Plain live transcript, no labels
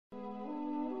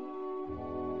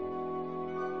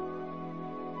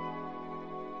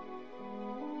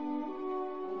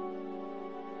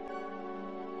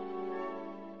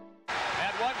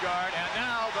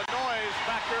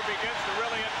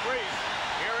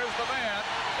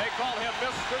They call him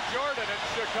Mr. Jordan in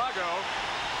Chicago.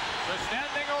 The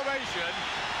standing ovation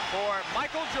for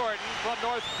Michael Jordan from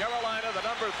North Carolina, the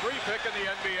 #3 pick in the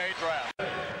NBA draft.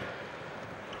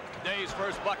 Day's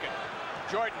first bucket.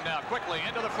 Jordan now quickly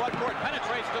into the front court,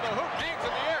 penetrates to the hoop, hangs in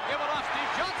the air, given off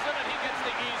Steve Johnson, and he gets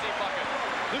the easy bucket.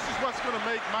 This is what's going to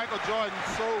make Michael Jordan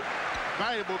so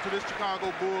valuable to this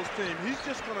Chicago Bulls team. He's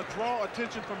just going to draw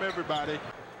attention from everybody.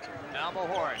 Now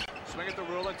Mahorn, swing at the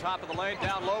rule, top of the lane,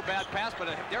 down low, bad pass, but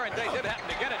Darren Day did happen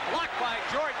to get it, blocked by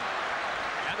Jordan.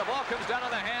 And the ball comes down in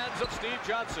the hands of Steve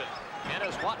Johnson. And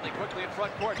as Watley quickly in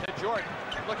front court to Jordan,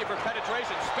 looking for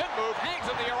penetration, spin move, hangs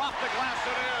in the air, off the glass,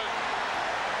 and in.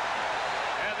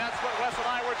 And that's what Wes and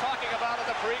I were talking about in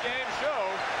the pregame show.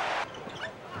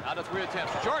 Out of 3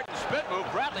 attempts. Jordan, spin move.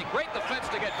 Bradley, great defense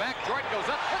to get back. Jordan goes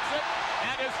up, hits it,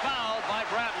 and is fouled by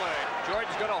Bradley.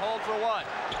 Jordan's going to hold for 1.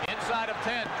 Inside of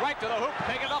 10. Right to the hoop,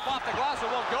 taken up off the glass,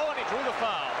 and won't go, and he drew the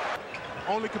foul.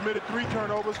 Only committed 3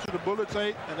 turnovers to the Bullets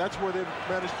 8, and that's where they've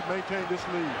managed to maintain this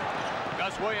lead.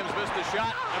 Gus Williams missed a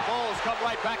shot. The Bulls come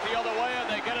right back the other way, and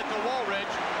they get it to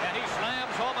Woolridge, and he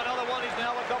slams home another one. He's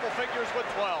now in double figures with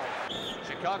 12.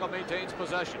 Chicago maintains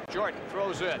possession. Jordan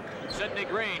throws it. Sidney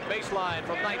Green, baseline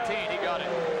from 19. He got it.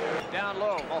 Down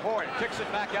low, Mahorn kicks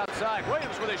it back outside.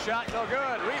 Williams with a shot, no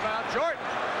good. Rebound, Jordan.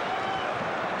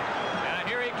 And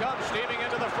here he comes, steaming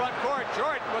into the front court.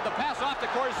 Jordan with the pass off to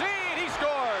Corzine. He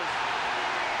scores.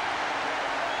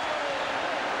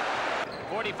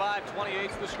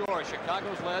 45-28's the score.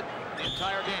 Chicago's led the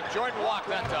entire game. Jordan walked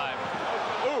that time.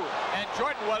 Ooh, and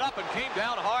Jordan went up and came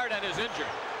down hard and is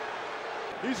injured.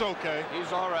 He's okay.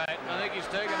 He's all right. I think he's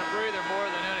taking a breather more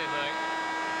than anything.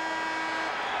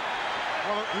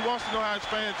 Well, he wants to know how his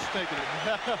fans are taking it.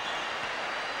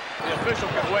 The official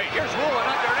can wait. Here's Rulin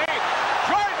underneath.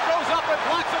 Jordan goes up and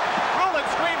blocks it. Rulin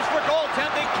screams for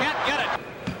goaltending. Can't get it.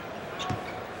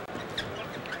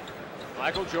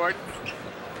 Michael Jordan.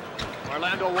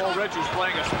 Orlando Woolridge, who's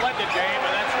playing a splendid game,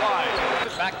 and that's why.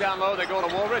 Back down low, they go to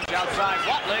Woolridge. Outside,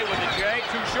 Watley with the J.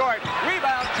 Too short.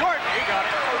 Rebound, Jordan. He got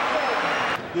it.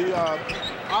 The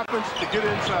offense to get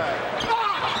inside.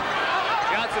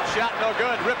 Johnson shot no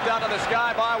good. Ripped out of the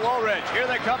sky by Woolridge. Here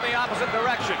they come the opposite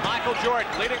direction. Michael Jordan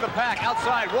leading the pack.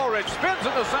 Outside, Woolridge spins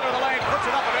in the center of the lane. Puts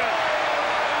it up and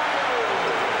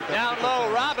in. Down low,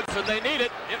 Robinson. They need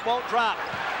it. It won't drop.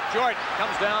 Jordan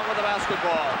comes down with the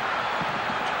basketball.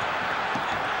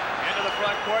 Into the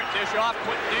front court. Dish off.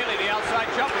 Quentin Daly, the outside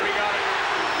jumper. He got it.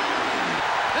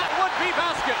 That would be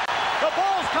basket. The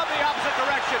Bulls come the opposite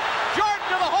direction. Jordan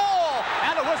to the hole,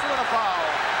 and a whistle and a foul.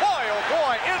 Boy, oh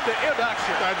boy, end-to-end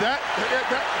action.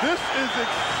 This is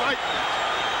excitement.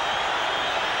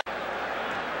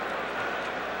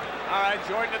 All right,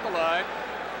 Jordan at the line.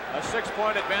 A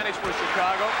 6-point advantage for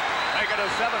Chicago. Make it a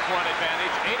 7-point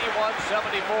advantage,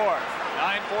 81-74.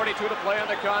 9:42 to play in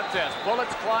the contest.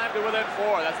 Bullets climb to within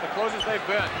 4. That's the closest they've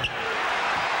been.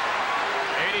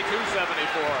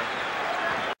 82-74.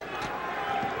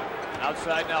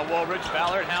 Outside now, Woolridge,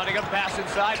 Ballard hounding him, pass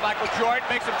inside, Michael Jordan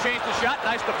makes him change the shot,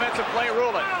 nice defensive play,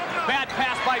 Rulin. Bad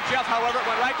pass by Jeff, however, it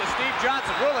went right to Steve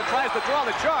Johnson. Rulin tries to draw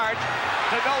the charge,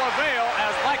 to no avail,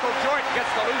 as Michael Jordan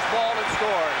gets the loose ball and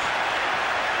scores.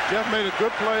 Jeff made a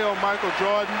good play on Michael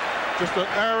Jordan, just an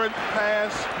errant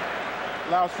pass,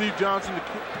 allowed Steve Johnson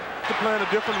to play in a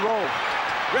different role.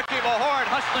 Ricky Mahorn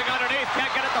hustling underneath,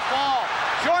 can't get it to fall.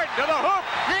 Jordan to the hoop,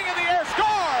 hang in the air, score!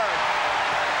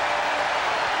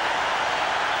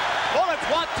 Bullets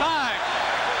one time.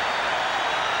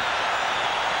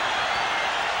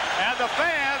 And the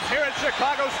fans here at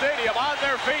Chicago Stadium on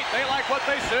their feet. They like what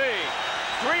they see.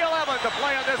 3:11 to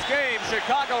play in this game.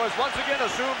 Chicago has once again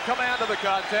assumed command of the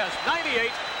contest.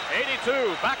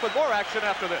 98-82. Back with more action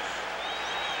after this.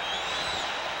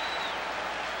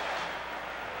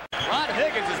 Ron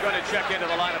Higgins is going to check into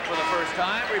the lineup for the first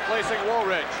time, replacing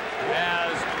Woolridge.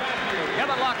 As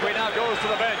Kevin Lockery now goes to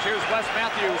the bench. Here's Wes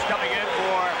Matthews coming in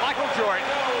for Michael Jordan.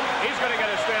 He's going to get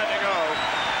a standing O.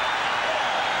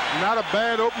 Not a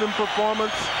bad opening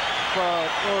performance for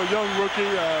a young rookie.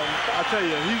 I tell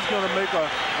you, he's going to make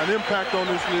an impact on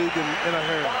this league in a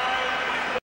hurry.